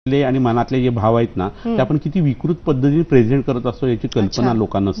आणि मनातले जे भाव आहेत ना ते आपण किती विकृत पद्धतीने प्रेझेंट करत असतो याची कल्पना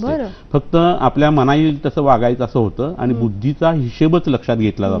लोकांना नसते. फक्त आपल्या मना येईल तसं वागायचं असं होतं आणि बुद्धीचा हिशेबच लक्षात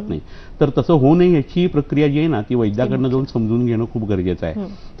घेतला जात नाही. तर तसं होऊ नये याची प्रक्रिया जी आहे ना ती वैद्याकडनं जाऊन समजून घेणं खूप गरजेचं आहे.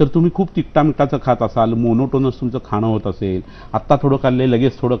 तर तुम्ही खूप तिखटा मिठाचं खात असाल, मोनोटोनस तुमचं खाणं होत असेल, आत्ता थोडं खाल्लंय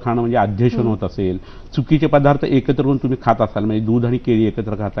लगेच थोडं खाणं म्हणजे अध्यशन होत असेल, चुकीचे पदार्थ एकत्र करून तुम्ही खात असाल, म्हणजे दूध आणि केळी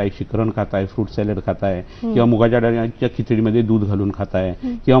एकत्र खाताय, शिकरण खाताय, फ्रूट सॅलड खाताय किंवा मुगाच्या डाळीच्या खिचडीमध्ये दूध घालून खाताय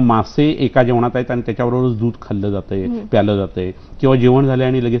किंवा मासे एका जेवणात आहेत आणि त्याच्याबरोबरच दूध खाल्लं जातंय, प्यालं जातंय किंवा जेवण झालंय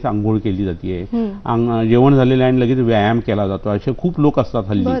आणि लगेच आंघोळ केली जाते, जेवण झालेलं आहे आणि लगेच व्यायाम केला जातो. असे खूप लोक असतात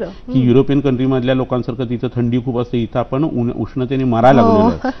हल्ली की युरोपियन कंट्री मधल्या लोकांसारखं तिथं थंडी खूप असते, इथं आपण उष्णतेने मरायला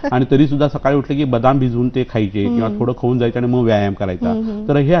लागलेलो आणि तरी सुद्धा सकाळी उठले की बदाम भिजवून ते खायचे किंवा थोडं खाऊन जायचं आणि मग व्यायाम करायचा.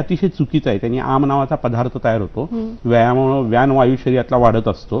 तर हे अतिशय चुकीचं आहे. त्यांनी आम नावाचा पदार्थ तयार होतो, व्यान वायू शरीरातला वाढत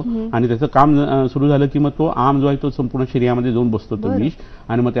असतो आणि त्याचं काम सुरू झालं की मग तो आम जो आहे तो संपूर्ण शरीरामध्ये जाऊन बसतो तो विष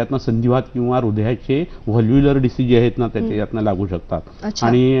आणि मग त्यातनं संधिवात किंवा हृदयाचे व्हॉल्व्युलर डिसीज जे आहेत ना त्यातनं लागू शकतात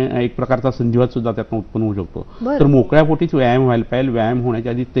आणि एक प्रकारचा संधिवात सुद्धा त्यातनं उत्पन्न होऊ शकतो. तर मोकळ्या पोटीच व्यायाम व्हायला पाहिजे, व्यायाम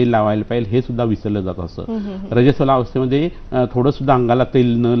होण्याच्या आधी तेल लावायला पाहिजे, हे सुद्धा विसरलं जात असतं. रजस्वला अवस्थेमध्ये थोडं सुद्धा अंगाला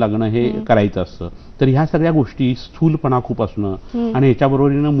तेल न लागणं हे करायचं असतं. तर ह्या सगळ्या गोष्टी, स्थूलपणा खूप असणं आणि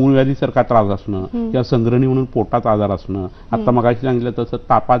ह्याच्याबरोबरीनं मूळव्याधीसारखा त्रास असणं किंवा संग्रहणी म्हणून पोटाचा आजार असणं, आता मगाशी सांगितलं तसं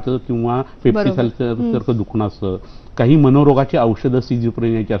तापाचं किंवा पेप्टिसायसारखं दुखणं असतं, काही मनोरोगाची औषधं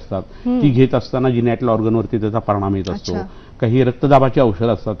सिझोफ्रेनियाची असतात ती घेत असताना जिनॅटल ऑर्गनवरती त्याचा परिणाम येत असतो, काही रक्तदाबाची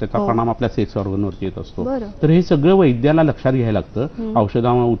औषधं असतात त्याचा परिणाम आपल्या सेक्स ऑर्गनवरती येत असतो. तर हे सगळं वैद्याला लक्षात घ्यायला लागतं,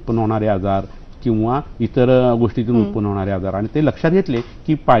 औषधामुळे उत्पन्न होणारे आजार किंवा इतर गोष्टीतून उत्पन्न होणारे आजार, आणि ते लक्षात घेतले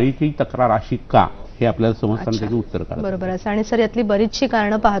की पाळीची तक्रार अशी का हे आपल्याला समजताना त्याचे उत्तर काढतात. बरोबर असं. आणि सर यातली बरीचशी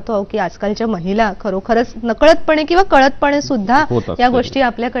कारणं पाहतो की आजकालच्या महिला खरोखरच नकळतपणे किंवा कळतपणे सुद्धा या गोष्टी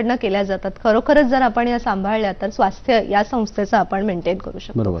आपल्याकडनं केल्या जातात. खरोखरच जर आपण या सांभाळल्या तर स्वास्थ्य या संस्थेचं आपण मेंटेन करू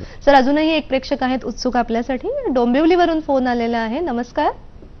शकतो. सर अजूनही एक प्रेक्षक आहेत उत्सुक आपल्यासाठी, डोंबिवलीवरून फोन आलेला आहे. नमस्कार.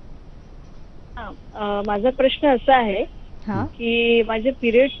 माझा प्रश्न असा आहे की माझे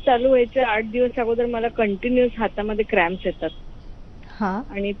पिरियड्स चालू व्हायचे 8 दिवस अगोदर मला कंटिन्युअस हातामध्ये क्रॅम्प्स येतात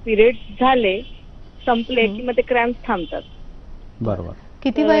आणि पिरियड्स झाले संपले की मग ते क्रॅम्प्स थांबतात. बरोबर.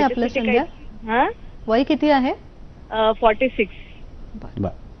 किती वय आपलं संध्या? वय किती आहे? 46.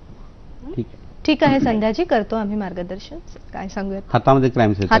 ठीक आहे संध्याजी, करतो आम्ही मार्गदर्शन. काय सांगूयात? हातामध्ये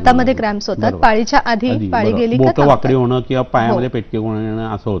क्रॅम्प्स येतात. हातामध्ये क्रॅम्प्स होतात पाळीच्या आधी, पाळी गेली का बोटं वाकडी होणं किंवा पायामध्ये पेटके होणं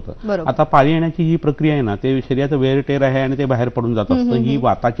असं होतं. आता पाळी येण्याची ही प्रक्रिया आहे ना ते शरीराचं वेअर टेर आहे आणि ते बाहेर पडून जात असतं, ही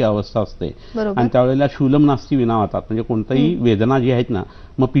वाताची अवस्था असते आणि त्यावेळेला शूलम नास्ती विना वातात, म्हणजे कोणताही वेदना जी आहेत ना,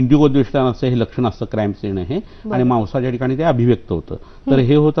 मग पिंडिकोद्वेष्टा नसतं हे लक्षण असतं क्रॅम्प्स येणं हे, आणि मांसाच्या ठिकाणी ते अभिव्यक्त होतं. तर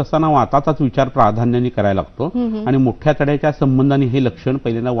हे होत असताना वाताचाच विचार प्राधान्याने करायला लागतो आणि मोठ्या तड्याच्या संबंधाने हे लक्षण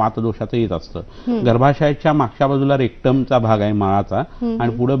पहिल्यांदा वातदोषाचं येत असतं. गर्भाशयाच्या मागच्या बाजूला रेक्टमचा भाग आहे माळाचा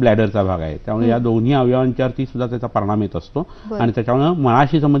आणि पुढे ब्लॅडरचा भाग आहे, त्यामुळे या दोन्ही अवयवांच्यावरती सुद्धा त्याचा परिणाम येत असतो आणि त्याच्यामुळे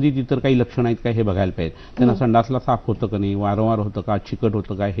मळाशी संबंधित इतर काही लक्षणं आहेत का हे बघायला पाहिजे. त्यांना संडासला साफ होतं का नाही, वारंवार होतं का, चिकट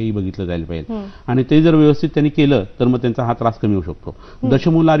होतं का, हेही बघितलं जायला पाहिजे आणि ते जर व्यवस्थित त्यांनी केलं तर मग त्यांचा हा त्रास कमी होऊ शकतो.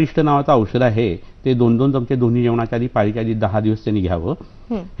 दशमूलारिष्ट नावाचं औषध आहे ते 2-2 चमचे दोन्ही जेवणाच्या आधी, पाळीच्या आधी 10 दिवस त्यांनी घ्यावं.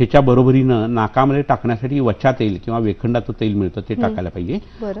 ह्याच्या बरोबरीनं नाकामध्ये टाकण्यासाठी वचा तेल किंवा वेखंडाचं तेल मिळतं ते टाकायला पाहिजे.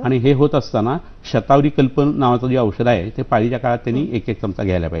 आणि हे होत असताना शतावरी कल्पन नावाचं जे औषध आहे ते पाळीच्या काळात त्यांनी 1-1 चमचा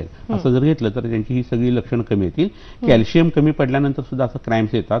घ्यायला पाहिजे. असं जर घेतलं तर त्यांची ही सगळी लक्षणं कमी येतील. कॅल्शियम कमी पडल्यानंतर सुद्धा असं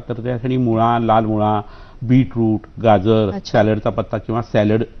क्रॅम्प्स येतात, तर त्यासाठी मुळा, लाल मुळा, बीटरूट, गाजर, सॅलडचा पत्ता किंवा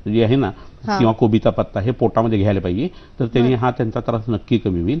सॅलड जे आहे ना किंवा कोबीचा पत्ता हे पोटामध्ये घ्यायला पाहिजे, तर त्यांनी हा त्यांचा त्रास नक्की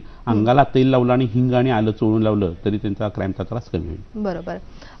कमी होईल. अंगाला तेल लावलं आणि हिंग आणि आलं चोळून लावलं तरी त्यांचा क्रॅम्पचा त्रास कमी होईल. बरोबर.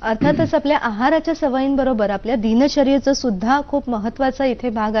 अर्थातच आपल्या आहाराच्या सवयींबरोबर आपल्या दिनचर्येचं सुद्धा खूप महत्वाचा इथे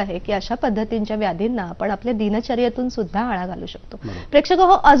भाग आहे की अशा पद्धतींच्या व्याधींना आपण आपल्या दिनचर्येतून सुद्धा आळा घालू शकतो. प्रेक्षक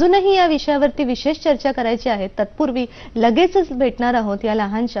हो, अजूनही या विषयावरती विशेष चर्चा करायची आहे. तत्पूर्वी लगेचच भेटणार आहोत या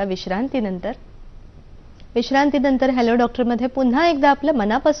लहानशा विश्रांतीनंतर. विश्रांतीनंतर हॅलो डॉक्टर मध्ये पुन्हा एकदा आपलं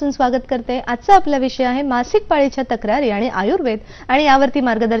मनापासून स्वागत करते. आजचा आपला विषय आहे मासिक पाळीच्या तक्रारी आणि आयुर्वेद, आणि यावरती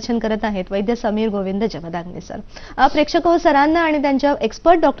मार्गदर्शन करत आहेत वैद्य समीर गोविंद जमदाग्नि सर. प्रेक्षक हो, सरांना आणि त्यांच्या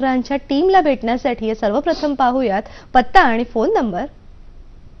एक्सपर्ट डॉक्टरांच्या टीमला भेटण्यासाठी सर्वप्रथम पाहूयात पत्ता आणि फोन नंबर.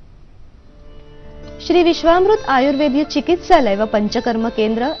 श्री विश्वामृत आयुर्वेदीय चिकित्सालय व पंचकर्म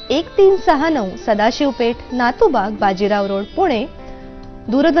केंद्र 1369 सदाशिव पेठ, नातूबाग, बाजीराव रोड, पुणे.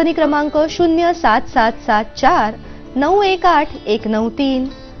 दूरध्वनी क्रमांक 07774 918 193,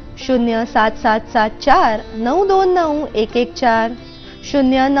 07774 929 114,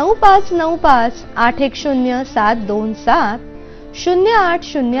 09595 810 727,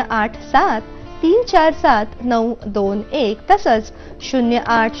 08087 347 921, तसंच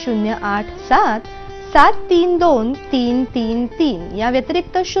 08087 732-333 या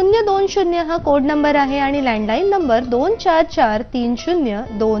व्यतिरिक्त 020 हा कोड नंबर आहे आणि लँडलाईन नंबर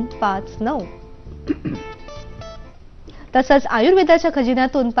 244-30259. तसंच आयुर्वेदाच्या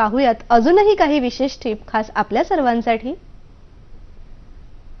खजिन्यातून पाहूयात अजूनही काही विशेष टिप खास आपल्या सर्वांसाठी.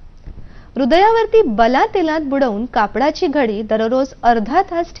 हृदयावरती बला तेलात बुडवून कापडाची घडी दररोज अर्धा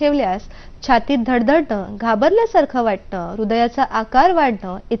तास ठेवल्यास छातीत धडधडणं, घाबरल्यासारखं वाटणं, हृदयाचा आकार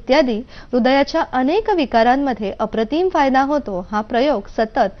वाढणं इत्यादी हृदयाच्या अनेक विकारांमध्ये अप्रतिम फायदा होतो. हा प्रयोग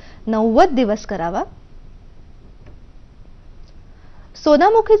सतत 90 दिवस करावा.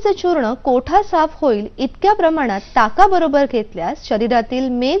 सोनामुखीचे चूर्ण कोठा साफ होईल इतक्या प्रमाणात ताकाबरोबर घेतल्यास शरीरातील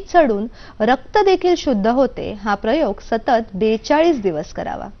मेद चढून रक्त देखील शुद्ध होते. हा प्रयोग सतत 42 दिवस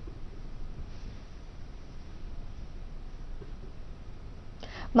करावा.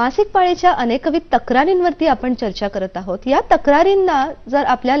 मासिक पाळीच्या अनेकविध तक्रारींवरती आपण चर्चा करत आहोत. या तक्रारींना जर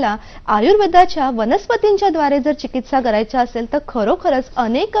आपल्याला आयुर्वेदाच्या वनस्पतींच्या द्वारे जर चिकित्सा करायच्या असेल तर खरोखरच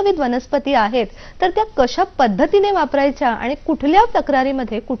अनेकविध वनस्पती आहेत, तर त्या कशा पद्धतीने वापरायच्या आणि कुठल्या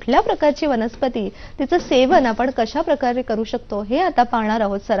तक्रारीमध्ये कुठल्या प्रकारची वनस्पती तिचं सेवन आपण कशा प्रकारे करू शकतो हे आता पाहणार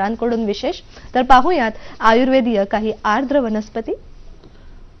आहोत सरांकडून विशेष. तर पाहूयात आयुर्वेदीय काही आर्द्र वनस्पती.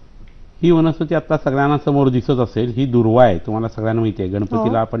 ही वनस्पती आता सगळ्यांना समोर दिसत असेल. ही दुर्वा आहे, तुम्हाला सगळ्यांना माहिती आहे.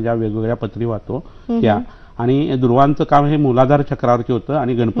 गणपतीला आपण ज्या वेगवेगळ्या पत्री वाहतो त्या, आणि दुर्वांचं काम हे मूलाधार चक्रावरती होतं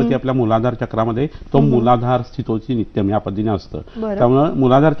आणि गणपती आपल्या मूलाधार चक्रामध्ये तो मूलाधार स्थितोची नित्यम या पद्धतीने असतं. त्यामुळे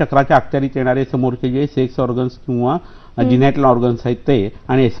मूलाधार चक्राच्या अखत्यारीत येणारे समोरचे जे सेक्स ऑर्गन्स किंवा जिनॅटल ऑर्गन्स आहेत ते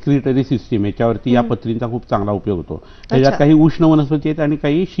आणि एक्सक्रिटरी सिस्टीम याच्यावरती या पत्रींचा खूप चांगला उपयोग होतो. त्याच्यात काही उष्ण वनस्पती आहेत आणि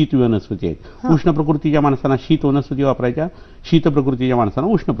काही शीत वनस्पती आहेत. उष्ण प्रकृतीच्या माणसांना शीत वनस्पती वापरायच्या, शीत प्रकृतीच्या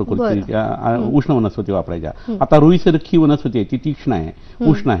माणसांना उष्ण वनस्पती वापरायच्या. आता रुईसारखी वनस्पती आहे ती तीक्ष्ण आहे,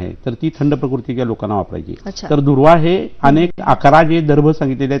 उष्ण आहे, तर ती थंड प्रकृतीच्या लोकांना वापरायची. तर दुर्वा हे अनेक 11 जे दर्भ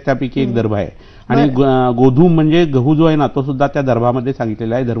सांगितलेले आहेत त्यापैकी एक दर्भ आहे. आणि गोधूम म्हणजे गहू जो आहे ना तो सुद्धा त्या दर्भामध्ये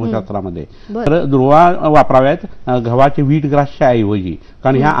सांगितलेला आहे धर्मशास्त्रामध्ये. तर दुर्वा वापराव्यात गव्हाचे व्हीटग्रासच्या ऐवजी,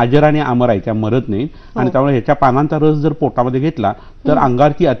 कारण ह्या अजर आणि अमर आहे, त्या मरत नाहीत. आणि त्यामुळे ह्याच्या पानांचा रस जर पोटामध्ये घेतला तर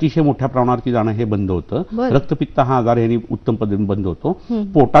अंगारती अतिशय मोठ्या प्रमाणावरती जाणं हे बंद होतं. रक्तपित्त हा आजार यांनी उत्तम पद्धतीने बंद होतो.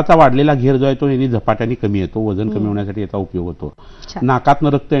 पोटाचा वाढलेला घेर जो आहे तो यांनी झपाट्याने कमी येतो, वजन कमी होण्यासाठी याचा उपयोग होतो. नाकातनं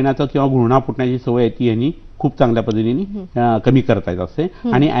रक्त येण्याचं किंवा गुळणा फुटण्याची सवय आहे ती यांनी खूप चांगल्या पद्धतीने कमी करता येत असते.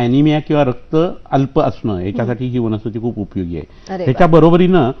 आणि ॲनिमिया किंवा रक्त अल्प असणं याच्यासाठी ही वनस्पती खूप उपयोगी आहे. ह्याच्या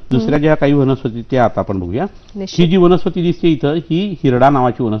बरोबरीनं दुसऱ्या ज्या काही वनस्पती त्या आता आपण बघूया. ही जी वनस्पती दिसते इथं ही हिरडा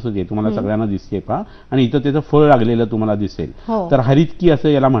नावाची वनस्पती आहे, तुम्हाला सगळ्यांना दिसते पहा. आणि इथं त्याचं फळ लागलेलं तुम्हाला दिसेल. तर हरितकी असं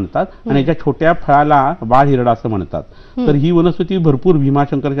याला म्हणतात आणि याच्या छोट्या फळाला बाळ हिरडा असं म्हणतात. तर ही वनस्पती भरपूर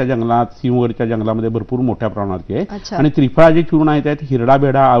भीमाशंकरच्या जंगलात, सिंहगडच्या जंगलामध्ये भरपूर मोठ्या प्रमाणात आहे. आणि त्रिफळा जे चूर्ण आहे त्यात हिरडा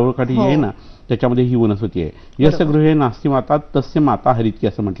बेडा आवळकाठी आहे ना त्याच्यामध्ये ही वनस्पती आहे. यस्य गृहे नास्ति माता तस्य माता हरितकी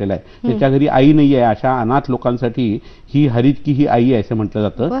असं म्हटलेलं आहे. त्याच्या घरी आई नाही आहे अशा अनाथ लोकांसाठी ही हरितकी ही आई आहे असं म्हटलं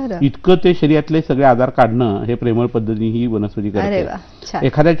जातं. इतकं ते शरीरातले सगळे आजार काढणं हे प्रेमळ पद्धतीने ही वनस्पती करते.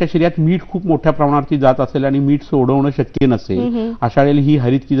 एखाद्याच्या शरीरात मीठ खूप मोठ्या प्रमाणावरती जात असेल आणि मीठ सोडवणं शक्य नसेल अशा वेळेला ही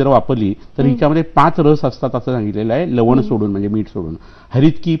हरितकी जर वापरली तर हिच्यामध्ये 5 रस असतात असं सांगितलेलं आहे, लवण सोडून म्हणजे मीठ सोडून.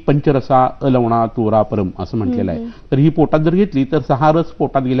 हरितकी पंचरसा अलवणा तोरा परम असं म्हटलेलं आहे. तर ही पोटात जर घेतली तर 6 रस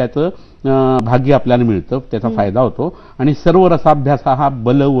पोटात गेल्याचं भाग्य आपल्याला मिळतं, त्याचा फायदा होतो. आणि सर्व रसाभ्यास हा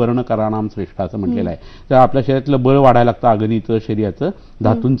बल वर्ण कराणाम श्रेष्ठ असं म्हटलेलं आहे. तर आपल्या शरीरातलं बळ वाढायला लागतं, अग्नीचं, शरीराचं,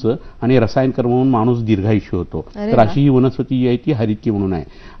 धातूंचं, आणि रसायन कर्म म्हणून माणूस दीर्घायुष्य होतो. तर अशी ही वनस्पती जी आहे ती हरितकी म्हणून आहे.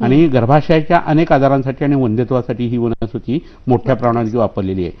 आणि गर्भाशयाच्या अनेक आजारांसाठी आणि वंध्यत्वासाठी ही वनस्पती मोठ्या प्रमाणात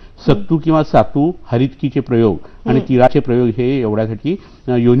वापरलेली आहे. सत्तू किंवा सातू, हरितकीचे प्रयोग आणि तिळाचे प्रयोग हे एवढ्यासाठी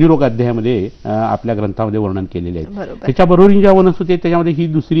योनिरोग अध्यायामध्ये आपल्या ग्रंथामध्ये वर्णन केलेले आहेत. त्याच्याबरोबर ज्या वनस्पती आहेत त्याच्यामध्ये ही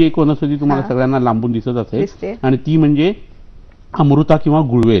दुसरी एक वनस्पती तुम्हाला सगळ्यांना लांबून दिसत असेल आणि ती म्हणजे अमृता किंवा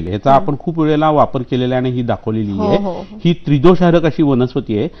गुळवेल. ह्याचा आपण खूप वेळेला वापर केलेला आहे आणि ही दाखवलेली आहे. ही त्रिदोषहारक अशी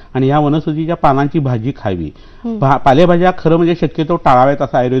वनस्पती आहे आणि ह्या वनस्पतीच्या पानांची भाजी खावी. पालेभाज्या खरं म्हणजे शक्यतो टाळाव्यात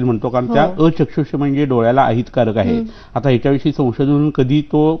असं आयुर्वेद म्हणतो, कारण त्या अचक्षुष म्हणजे डोळ्याला अहितकारक आहेत. आता ह्याच्याविषयी संशोधन कधी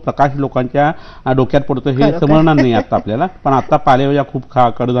तो प्रकाश लोकांच्या डोक्यात पडतो हे समजणार नाही आता आपल्याला. पण आता पालेभाज्या खूप खा,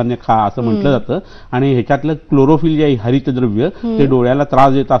 कडधान्य खा असं म्हटलं जातं. आणि ह्याच्यातलं क्लोरोफिल जे आहे हरितद्रव्य ते डोळ्याला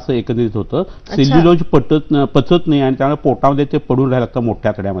त्रास देत असं एकत्रित होतं. सेल्युलोज पचत नाही आणि त्यामुळे पोटामध्ये ते पडून राहायला लागतं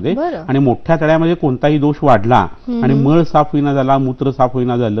मोठ्या तळ्यामध्ये. आणि मोठ्या तळ्यामध्ये कोणताही दोष वाढला आणि मळ साफ होईना झाला, मूत्र साफ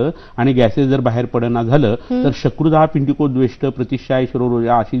होईना झालं आणि गॅसेस जर बाहेर पडना झालं तर शक्रुधा पिंडिको द्वेष्ट प्रतिष्ठाय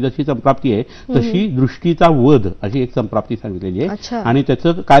शिरोरोजा अशी जशी संप्राप्ती आहे तशी दृष्टीचा वध अशी एक संप्राप्ती सांगितलेली आहे. आणि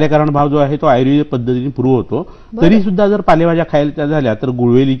त्याचं कार्यकारण भाव जो आहे तो आयुर्वेद पद्धतीने पूर्व होतो. तरी सुद्धा जर पालेभाज्या खायला झाल्या तर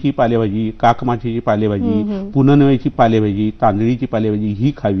गुळवेलीची पालेभाजी, काकमाचीची पालेभाजी, पुननवेची पालेभाजी, तांदळीची पालेभाजी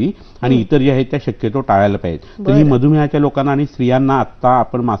ही खावी आणि इतर जे आहेत त्या शक्यतो टाळायला पाहिजेत. तर ही मधुमेहाच्या लोकांना आणि स्त्रियांना आता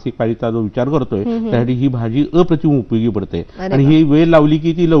आपण मासिक पाळीचा जो विचार करतोय त्यासाठी ही भाजी अप्रतिम उपयोगी पडते. आणि ही वेळ लावली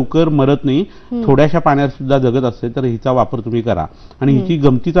की ती लवकर मरत नाही, थोड्याशा पाण्यात सुद्धा जगत असते. तर हिचा वापर तुम्ही करा. आणि हिची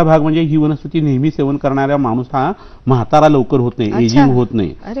गमतीचा भाग म्हणजे ही वनस्पती नेहमी सेवन करणाऱ्या माणूस हा म्हातारा लवकर होत नाही, एजिंग होत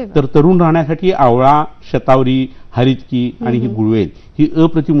नाही. तर तरुण राहण्यासाठी आवळा, शतावरी, हरितकी आणि ही गुळवेल ही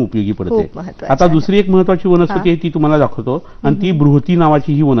अप्रतिम उपयोगी पडते. आता दुसरी एक महत्वाची वनस्पती आहे ती तुम्हाला दाखवतो, आणि ती बृहती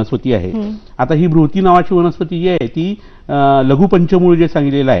नावाची ही वनस्पती आहे. आता ही बृहती नावाची वनस्पती जी आहे ती लघुपंचमूळ जे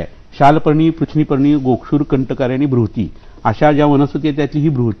सांगितलेलं आहे, शालपर्णी, पृथ्वीपर्णी, गोक्षूर, कंटकारी आणि बृहती अशा ज्या वनस्पती आहेत त्यातली ही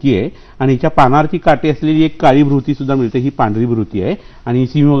बृहती आहे. आणि हिच्या पानावरती काटे असलेली एक काळी बृहती सुद्धा मिळते, ही पांढरी बृहती आहे आणि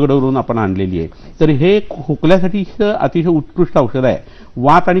सिंहगडवरून आपण आणलेली आहे. तर हे खोकल्यासाठी अतिशय उत्कृष्ट औषध आहे.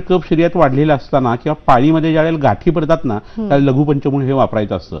 वात आणि कफ शरीरात वाढलेला असताना किंवा पाळीमध्ये ज्यावेळेला गाठी पडतात ना त्याला लघुपंचमूळ हे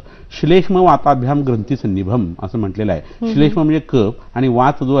वापरायचं असतं. श्लेष्म वाताभ्याम ग्रंथी संनिभम असं म्हटलेलं आहे. श्लेष्म म्हणजे कफ आणि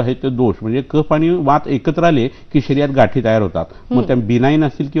वात जो आहे तो दोष, म्हणजे कफ आणि वात एकत्र आले की शरीरात गाठी तयार होतात. मग त्या बिनाईन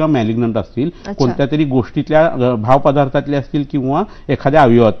असतील किंवा मॅलिग्नंट असतील, कोणत्या तरी गोष्टीतल्या भावपदार्थातल्या असतील किंवा एखाद्या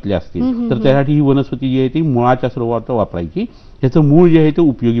अवयवातल्या असतील, तर त्यासाठी ही वनस्पती जी आहे ती मुळाच्या स्वरूपात वापरायची. ह्याचं मूळ जे आहे ते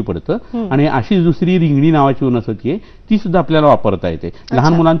उपयोगी पडतं. आणि अशी दुसरी रिंगणी नावाची वनस्पती आहे ती सुद्धा आपल्याला वापरता येते.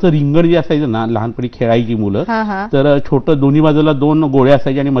 लहान मुलांचं रिंगण जे असायचं ना, लहानपणी खेळायची मुलं, तर छोटं दोन्ही बाजूला 2 गोळे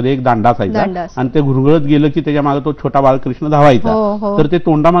असायचे आणि मध्ये एक दांडा असायचा आणि ते घुरगळत गेलं की त्याच्या मागे तो छोटा बाळकृष्ण धावायचा. तर ते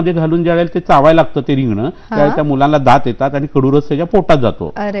तोंडामध्ये घालून ज्यावेळेला ते चावायला लागतं ते रिंगणं, त्यावेळेला त्या मुलांना दात येतात आणि कडूरस त्याच्या पोटात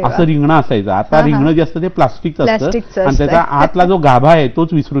जातो. असं रिंगणं असायचं. आता रिंगणं जे असतं ते प्लास्टिकचं असतं आणि त्याचा आतला जो गाभा आहे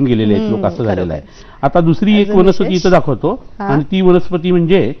तोच विसरून गेलेले आहेत लोक, असं झालेलं आहे. आता दुसरी एक वनस्पती इथं दाखवतो, आणि ती वनस्पती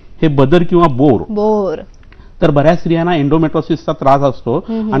म्हणजे हे बदर किंवा बोर. तर बऱ्याच स्त्रियांना एंडोमेट्रोसिसचा त्रास असतो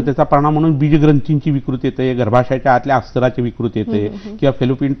आणि त्याचा परिणाम म्हणून बीजग्रंथींची विकृती येते, गर्भाशयाच्या आतल्या अस्तराची विकृती येते किंवा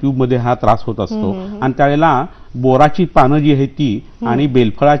फेलोपियन ट्यूबमध्ये हा त्रास होत असतो. आणि त्यावेळेला बोराची पानं जी आहेत ती आणि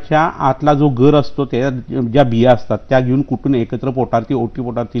बेलफळाच्या आतला जो गर असतो त्या ज्या बिया असतात त्या घेऊन कुठून एकत्र पोटावरती ओटी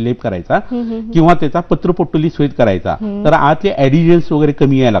पोटावरती लेप करायचा किंवा त्याचा पत्रपोटली स्वेद करायचा. तर आतले ॲडिजन्स वगैरे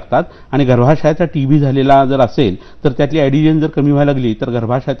कमी यायला लागतात. आणि गर्भाशयाचा टीबी झालेला जर असेल तर त्यातली ॲडिजन जर कमी व्हायला लागली तर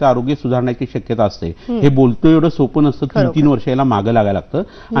गर्भाशयाचं आरोग्य सुधारण्याची शक्यता असते. हे बोलतो एवढं सोपं नसतं, 3-3 वर्ष याला मागं लागायला लागतं.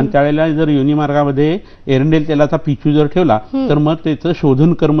 आणि त्यावेळेला जर योनिमार्गामध्ये एरंडेल तेलाचा पिशू जर ठेवला तर मग त्याचं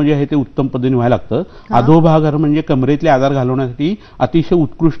शोधन कर्म जे आहे ते उत्तम पद्धतीने व्हायला लागतं. अधोभाग म्हणजे कमरेतले आजार घालवण्यासाठी अतिशय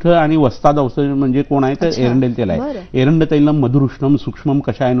उत्कृष्ट आणि वस्ताद औषध म्हणजे कोण आहे तर एरंडेल तेल आहे. एरंड तैलम मधुरुष्णम सूक्ष्मम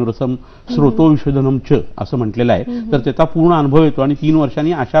कषायनुरसम स्रोतो विशोधनम च असं म्हटलेलं आहे. तर त्याचा पूर्ण अनुभव येतो आणि 3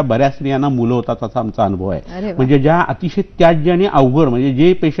 वर्षांनी अशा बऱ्याच स्त्रियांना मुलं होतात असा आमचा अनुभव आहे. म्हणजे ज्या अतिशय त्याज्य आणि अवघड, म्हणजे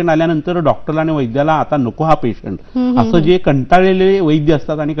जे पेशंट आल्यानंतर डॉक्टरला आणि वैद्याला आता नको हा पेशंट असं जे कंटाळलेले वैद्य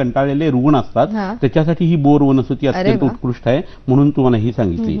असतात आणि कंटाळलेले रुग्ण असतात त्याच्यासाठी ही बोर वनस्पती अत्यंत उत्कृष्ट आहे, म्हणून तुम्हाला ही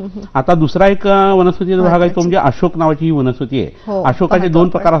सांगितली. आता दुसरा एक वनस्पतीचा भाग आहे तो म्हणजे अशोक नावाची ही वनस्पती आहे. अशोकाचे 2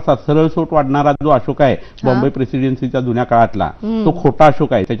 प्रकार असतात. सरळ सोट वाढणारा जो अशोक आहे बॉम्बे प्रेसिडेन्सीचा जुन्या काळातला तो खोटा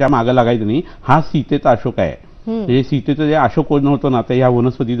अशोक आहे, त्याच्या मागे लागायचं नाही. हा सीतेचा अशोक आहे. म्हणजे सीतेचं जे अशोक होतं ना ते ह्या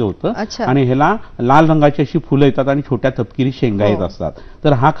वनस्पतीचं होतं आणि ह्याला लाल रंगाची अशी फुलं येतात आणि छोट्या तपकिरी शेंगा येत असतात.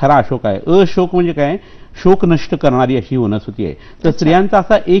 तर हा खरा अशोक आहे. अशोक म्हणजे काय, शोक नष्ट करणारी अशी वनस्पती आहे. तर स्त्रियांचा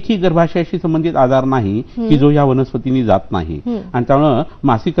असा एकही गर्भाशयाशी संबंधित आजार नाही की जो या वनस्पतीने जात नाही. आणि त्यामुळं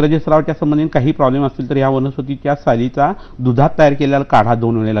मासिक रजस्रावाच्या संबंधित काही प्रॉब्लेम असतील तर या वनस्पतीच्या सालीचा दुधात तयार केलेला काढा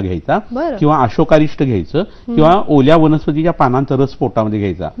 2 वेळेला घ्यायचा किंवा अशोकारिष्ट घ्यायचं किंवा ओल्या वनस्पतीच्या पानांचा रस पोटामध्ये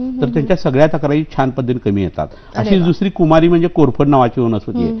घ्यायचा. तर त्यांच्या सगळ्या तक्रारी छान पद्धतीने कमी येतात. अशी दुसरी कुमारी म्हणजे कोरफड नावाची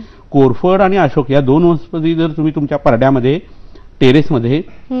वनस्पती आहे. कोरफड आणि अशोक या 2 वनस्पती जर तुम्ही तुमच्या परड्यामध्ये, टेरेसमध्ये,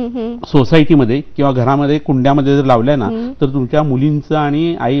 सोसायटीमध्ये किंवा घरामध्ये कुंड्यामध्ये जर लावल्या ना तर तुमच्या मुलींचं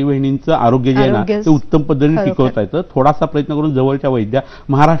आणि आई बहिणींचं आरोग्य जे आहे ना ते उत्तम पद्धतीने टिकवता येतं. थोडासा प्रयत्न करून जवळच्या वैद्या,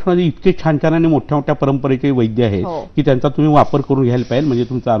 महाराष्ट्रामध्ये इतके छान छान आणि मोठ्या मोठ्या परंपरेचे वैद्य आहेत की त्यांचा तुम्ही वापर करून घ्यायला पाहिजे, म्हणजे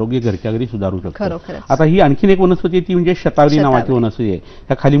तुमचं आरोग्य घरच्या घरी सुधारू शकतं. आता ही आणखीन एक वनस्पती आहे ती म्हणजे शतावरी नावाची वनस्पती आहे.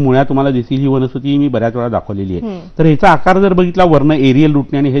 ह्या खाली मुळ्या तुम्हाला दिसतील. ही वनस्पती मी बऱ्याच वेळा दाखवलेली आहे. तर ह्याचा आकार जर बघितला वर्ण एरियल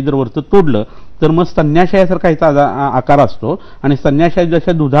रूटने आणि हे जर वरचं तोडलं तर मग स्तन्याशयासारखा ह्याचा आकार असतो आणि स्तन्याशयात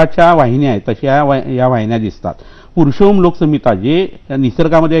जशा दुधाच्या वाहिन्या आहेत तशा या वाहिन्या दिसतात. पुरुषोम लोकसंहिता जे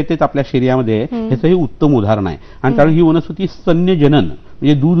निसर्गामध्ये आहे तेच आपल्या शरीरामध्ये आहे, ह्याचं हे उत्तम उदाहरण आहे. आणि त्यामुळे ही वनस्पती स्तन्यजनन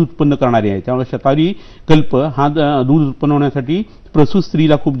म्हणजे दूध उत्पन्न करणारी आहे. त्यामुळे शतावरी कल्प हा दूध उत्पन्न होण्यासाठी प्रसूत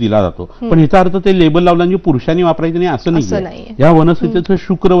स्त्रीला खूप दिला जातो. पण ह्याचा अर्थ ते लेबल लावलं म्हणजे पुरुषांनी वापरायचं नाही असं नाही. या वनस्पतीचं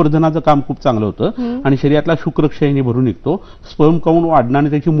शुक्रवर्धनाचं काम खूप चांगलं होतं आणि शरीरातला शुक्रक्षय भरून निघतो. स्पर्म काउंट वाढणं आणि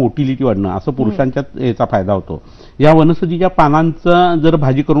त्याची मोटिलिटी वाढणं असं पुरुषांच्यात याचा फायदा होतो. या वनस्पतीच्या पानांचं जर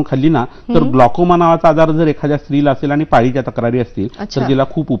भाजी करून खाल्ली ना तर ग्लॉकोमा नावाचा आजार जर एखाद्या स्त्रीला असेल आणि पाळीच्या तक्रारी असतील तर तिला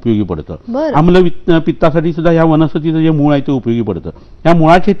खूप उपयोगी पडतं. आम्ल पित्तासाठी सुद्धा या वनस्पतीचं जे मूळ आहे ते उपयोगी पडतं. या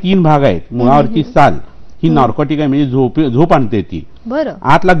मुळाचे 3 भाग आहेत. मुळावरची साल ही नॉर्कोटिक आहे म्हणजे झोप आणते ती. बरं.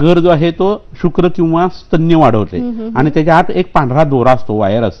 आतला घर जो आहे तो शुक्र किंवा स्तन्य वाढवते आणि त्याच्या आत एक पांढरा दोरा असतो,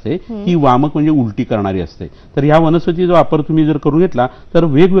 वायर असते, ती वामक म्हणजे उलटी करणारी असते. तर ह्या वनस्पतीचा वापर तुम्ही जर करून घेतला तर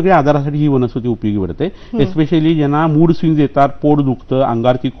वेगवेगळ्या आजारासाठी ही वनस्पती उपयोगी पडते. एस्पेशली ज्यांना मूड स्विंग येतात, पोट दुखतं,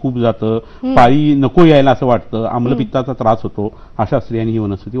 अंगारती खूप जातं, पाळी नको यायला असं वाटतं, आम्लपित्ताचा त्रास होतो, अशा स्त्रियांनी ही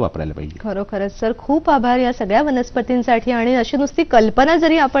वनस्पती वापरायला पाहिजे. खरोखरच सर, खूप आभार या सगळ्या वनस्पतींसाठी. आणि अशी नुसती कल्पना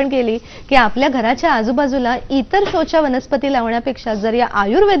जरी आपण केली की आपल्या घराच्या आजूबाजूला इतर शोच्या वनस्पती लावण्यापेक्षा जर या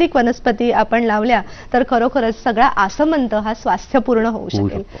आयुर्वेदिक वनस्पती आपण लावल्या तर खरोखरच सगळा आसमंत हा स्वास्थ्यपूर्ण होऊ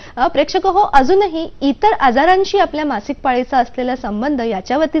शकेल. प्रेक्षक हो, अजूनही इतर आजारांशी आपल्या मासिक पाळीचा असलेला संबंध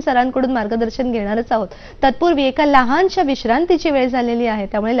याच्यावरती सरांकडून मार्गदर्शन घेणारच आहोत. तत्पूर्वी एका लहानशा विश्रांतीची वेळ झालेली आहे,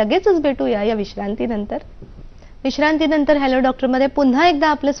 त्यामुळे लगेचच भेटूया या विश्रांतीनंतर. हॅलो डॉक्टर मध्ये पुन्हा एकदा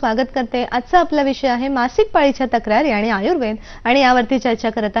आपलं स्वागत करते. आजचा आपला विषय आहे मासिक पाळीच्या तक्रारी आणि आयुर्वेद, आणि यावरती चर्चा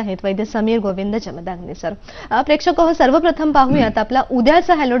करत आहेत वैद्य समीर गोविंद जमदाग्नी सर. प्रेक्षक हो, सर्वप्रथम पाहूयात आपला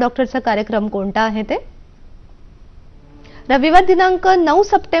उद्याचा हॅलो डॉक्टरचा कार्यक्रम कोणता आहे ते. रविवार दिनांक 9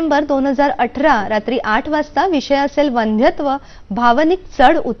 सप्टेंबर 2018 रात्री 8 वाजता विषय असेल वंध्यत्व, भावनिक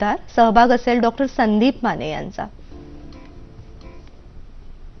चढ उतार. सहभाग असेल डॉक्टर संदीप माने यांचा.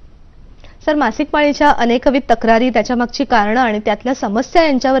 सर, मासिक पाळीच्या अनेकविध तक्रारी, त्याच्या मागची कारणं आणि त्यातल्या समस्या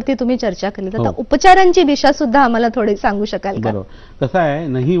यांच्यावरती तुम्ही चर्चा केली. तर उपचारांची दिशा सुद्धा आम्हाला थोडी सांगू शकाल का? कसं आहे,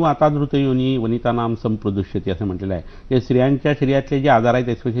 नाही वातादृत योनी वनिता नाम संप्रदुष्यते असं म्हटलेलं आहे. ते स्त्रियांच्या शरीरातले जे आजार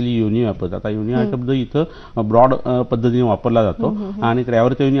आहेत स्पेशली योनी वापरतात. आता योनी हा शब्द इथं ब्रॉड पद्धतीने वापरला जातो आणि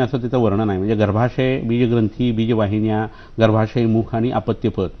त्रयावर्त योनी असं त्याचं वर्णन आहे. म्हणजे गर्भाशय, बीजग्रंथी, बीजवाहिन्या, गर्भाशय, मुख आणि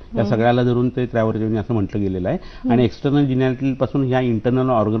अपत्यपथ या सगळ्याला धरून ते त्रयावर्त योनी असं म्हटलं गेलेलं आहे. आणि एक्सटर्नल जिनॅलिटी पासून ह्या इंटरनल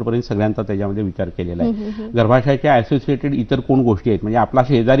ऑर्गन पर्यंत सगळ्यांचा त्याच्यामध्ये विचार केलेला आहे. गर्भाशयाच्या असोसिएटेड इतर कोण गोष्टी आहेत, म्हणजे आपला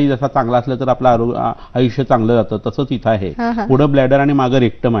शेजारी जसा चांगला असला तर आपलं आयुष्य चांगलं जातं, तसंच इथं आहे. पुढं ब्लॅडर आणि मागं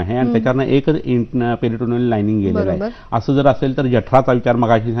रेक्टम आहे आणि त्याच्यानं एक पेरिटोनियल लाइनिंग गेलेलं आहे. असं जर असेल तर जठराचा विचार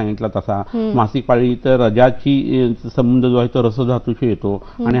मगाशी सांगितला तसा. मासिक पाळी तर रजाची संबंध जो आहे तो रसधातूशी येतो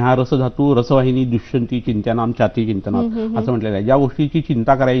आणि हा रसधातू रसवाहिनी, दुष्यंती, चिंतनाम, छाती चिंतनाम असं म्हटलेलं आहे. ज्या गोष्टीची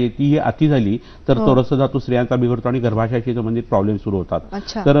चिंता करायची ती अति झाली तर तो रसधातू स्त्रियांचा बिघडतो आणि गर्भाशयाशी संबंधित प्रॉब्लेम सुरू होतात.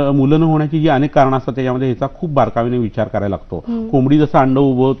 तर मुलं न होण्याची जी अनेक कारणं असतात त्याच्यामध्ये ह्याचा खूप बारकावीने विचार करायला लागतो. कोंबडी जसं अंड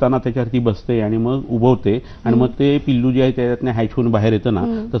उभवताना त्याच्यावरती बसते आणि मग उभवते आणि मग ते पिल्लू जे आहे त्याच्यातनं हॅच होऊन बाहेर येतं ना,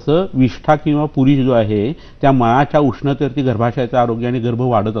 तसं विष्ठा किंवा पुरुष जो आहे त्या मळाच्या उष्णतेवरती गर्भाशयाचं आरोग्य आणि गर्भ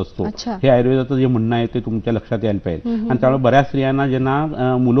वाढत असतो. हे आयुर्वेदाचं जे म्हणणं आहे ते तुमच्या लक्षात यायला पाहिजे. आणि त्यामुळे बऱ्याच स्त्रियांना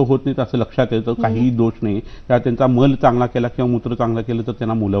ज्यांना मुलं होत नाहीत असं लक्षात येतं, काहीही दोष नाही, त्या त्यांचा मल चांगला केला किंवा मूत्र चांगलं केलं तर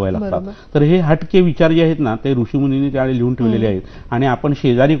त्यांना मुलं व्हायला लागतात. तर हे हटके विचार जे आहेत ना ते ऋषीमुनींनी त्यावेळी लिहून ठेवलेले आहेत आणि आपण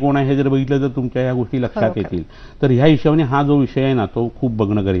शेजारी कोण आहे हे जर बघितलं तर तुमच्या ह्या गोष्टी लक्षात येतील. तर ह्या हिशोबाने हा जो विषय आहे ना तो खूप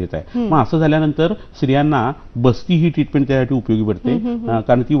बघणं गरजेचं आहे. मग असं झाल्यानंतर स्त्रियांना बस्ती ही ट्रीटमेंट त्यासाठी उपयोगी पडते,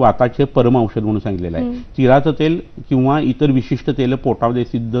 कारण ती वाताचे परम औषध म्हणून सांगितलेलं आहे. तिळाचं तेल किंवा इतर विशिष्ट तेल पोटामध्ये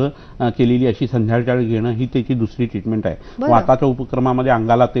सिद्ध केलेली अशी संध्याकाळच्या वेळी घेणं ही त्याची दुसरी ट्रीटमेंट आहे. वाताच्या उपक्रमामध्ये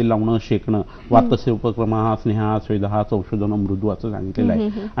अंगाला तेल लावणं, शेकणं, वातस्य उपक्रम हा स्नेहा, स्वेदहा, औषधन, मृदू असं सांगितलेलं आहे.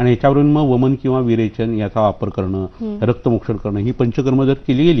 आणि ह्याच्यावरून मग वमन किंवा विरेचन याचा वापर करणं, रक्तमोक्षण करणं ही पंचकर्म जर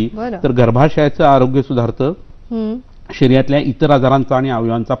केली गेली तर गर्भाशयाचं आरोग्य सुधारतं. शरीरातल्या इतर आजारांचा आणि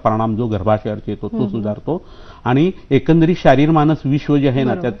अवयवांचा परिणाम जो गर्भाशयावरती येतो तो सुधारतो आणि एकंदरीत शारीर मानस विश्व जे आहे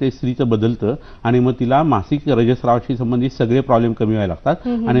ना त्यात ते स्त्रीचं बदलतं आणि मग तिला मासिक रजस्रावाशी संबंधित सगळे प्रॉब्लेम कमी व्हायला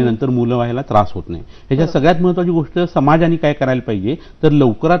लागतात आणि नंतर मुलं व्हायला त्रास होत नाही. ह्याच्यात सगळ्यात महत्वाची गोष्ट समाजाने काय करायला पाहिजे तर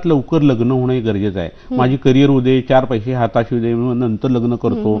लवकरात लवकर लग्न होणं गरजेचं आहे. माझी करिअर उदे, 4 पैसे हाताशी उदे, नंतर लग्न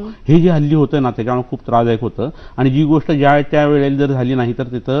करतो, हे जे हल्ली होतं ना त्याच्यामुळे खूप त्रासदायक होतं आणि जी गोष्ट ज्या त्या वेळेला जर झाली नाही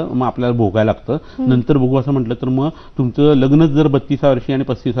तर तिथं मग आपल्याला भोगायला लागतं. नंतर बघू असं म्हटलं तर मग तुमचं लग्नच जर 32 वर्षी आणि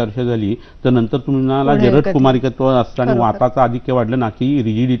 35 वर्ष झाली तर नंतर तुम्हाला जरद कुमारिकत्व असतं आणि वाताचं आधिक्य वाढलं ना की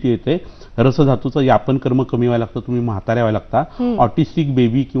रिजिडिटी येते, रसधातूचं यापन कर्म कमी व्हायला लागतं, तुम्ही म्हाताऱ्या व्हायला लागता, ऑटिस्टिक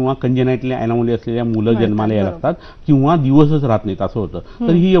बेबी किंवा कंजेनाइटली ॲनोमली असलेल्या मुलं जन्माला यायला लागतात किंवा दिवसच राहत नाहीत असं होतं.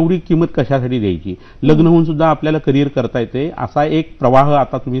 तर ही एवढी किंमत कशासाठी द्यायची? लग्न होऊन सुद्धा आपल्याला करिअर करता येते असा एक प्रवाह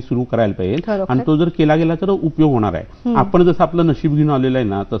आता तुम्ही सुरू करायला पाहिजे आणि तो जर केला गेला तर उपयोग होणार आहे. आपण जसं आपलं नशीब घेऊन आलेलं आहे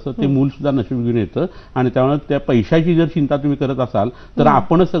ना तसं ते मूल सुद्धा नशीब घेऊन येतं आणि त्यामुळे त्या पैशाची जर चिंता तुम्ही करत असाल तर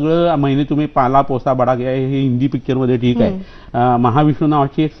आपण सगळं महिने तुम्ही पाला पोसा बडा घ्या हे हिंदी पिक्चरमध्ये ठीक आहे. महाविष्णू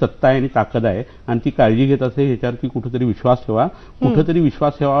नावाची एक सत्ता आहे आणि ताकद आहे आणि ती काळजी घेत असे ह्याच्यावरती कुठेतरी विश्वास ठेवा, कुठेतरी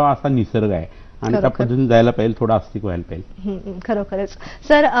विश्वास ठेवावा असा निसर्ग आहे आणि त्या पद्धतीने जायला पाहिजे, थोडं आस्तिक व्हायला पाहिजे. खरोखरच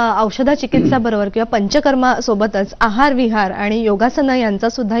सर, औषधा चिकित्सा बरोबर किंवा पंचकर्मा सोबतच आहार विहार आणि योगासन यांचा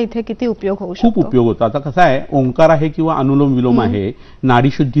सुद्धा इथे किती उपयोग होऊ शकतो? खूप उपयोग होतो. आता कसं आहे, ओंकार आहे किंवा अनुलोम विलोम आहे,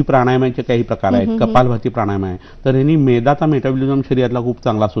 नाडीशुद्धी प्राणायामाचे काही प्रकार आहेत, कपालभाती प्राणायाम आहे, तर यांनी मेदाचा मेटाबॉलिझम शरीरातला खूप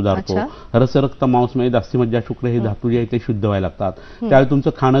चांगला सुधारतो. रसरक्त मांसमय अस्थिमज्जा शुक्र हे धातू जे आहे ते शुद्ध व्हायला लागतात. त्यावेळी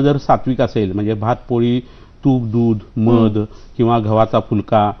तुमचं खाणं जर सात्विक असेल म्हणजे भात पोळी तूप, दूध, मध किंवा गव्हाचा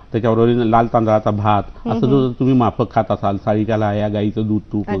फुलका, त्याच्याबरोबर लाल तांदळाचा भात, असं जर तुम्ही माफक खात असाल, साळीच्या लाह्या, गाईचं दूध,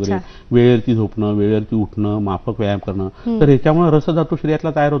 तूप वगैरे, वेळेवरती झोपणं, वेळेवरती उठणं, माफक व्यायाम करणं, तर ह्याच्यामुळे रसधातू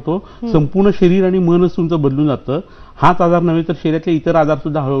शरीरातला तयार होतो. संपूर्ण शरीर आणि मनच तुमचं बदलून जातं. हाच आजार नव्हे तर शरीरातले इतर आजार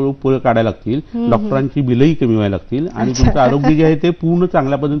सुद्धा हळूहळू पळ काढायला लागतील, डॉक्टरांची बिलही कमी व्हायला लागतील आणि तुमचं आरोग्य जे आहे ते पूर्ण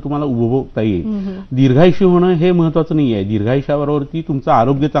चांगल्या पद्धतीने तुम्हाला उपभोगता येईल. दीर्घायुष्य होणं हे महत्वाचं नाही आहे, दीर्घायुष्याबरोबरती तुमचं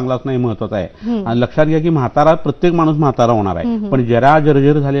आरोग्य चांगलं असणं हे महत्वाचं आहे. आणि लक्षात घ्या की म्हातारा, प्रत्येक माणूस म्हातारा होणार आहे, पण जरा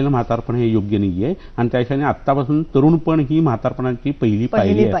जर्जर झालेलं म्हातारपण हे योग्य नाहीये आणि त्याच्याने आतापासून तरुणपण ही म्हातारपणाची पहिली पायरी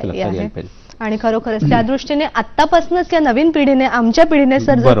आहे, लक्षात घ्यायला पाहिजे. आणि खरोखरच त्या दृष्टीने आतापासूनच या नवीन पिढीने, आमच्या पिढीने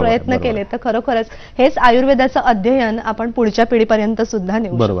जर प्रयत्न केले तर खरोखरच हेच आयुर्वेदाचं अध्ययन आपण पुढच्या पिढीपर्यंत सुद्धा नेऊ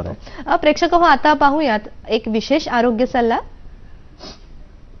शकतो. बरोबर आहे. प्रेक्षक हो, आता पाहूयात एक विशेष आरोग्य सल्ला.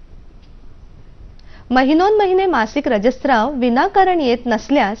 महिनोन्महिने मासिक रजस्राव विनाकारण येत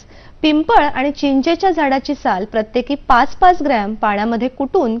नसल्यास पिंपळ आणि चिंचेच्या झाडाची साल प्रत्येकी 5-5 ग्रॅम पाण्यामध्ये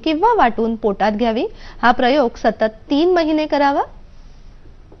कुटून किंवा वाटून पोटात घ्यावी. हा प्रयोग सतत 3 महिने करावा.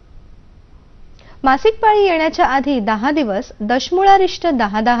 मासिक पाळी येण्याच्या आधी 10 दिवस दशमुळारिष्ट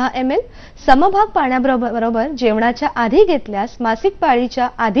 10-10 ml समभाग पाण्याबरोबर जेवणाच्या आधी घेतल्यास मासिक पाळीच्या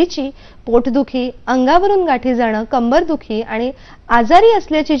आधीची पोटदुखी, अंगावरून गाठी जाणं, कंबरदुखी आणि आजारी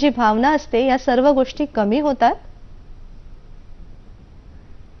असल्याची जी भावना असते या सर्व गोष्टी कमी होतात.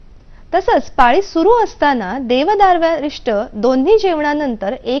 तसंच पाळी सुरू असताना देवदारवरिष्ट दोन्ही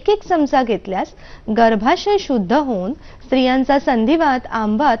जेवणानंतर 1-1 चमचा घेतल्यास गर्भाशय शुद्ध होऊन स्त्रियांचा संधिवात,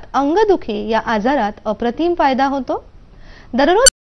 आंबात, अंगदुखी या आजारात अप्रतिम फायदा होतो. दररोज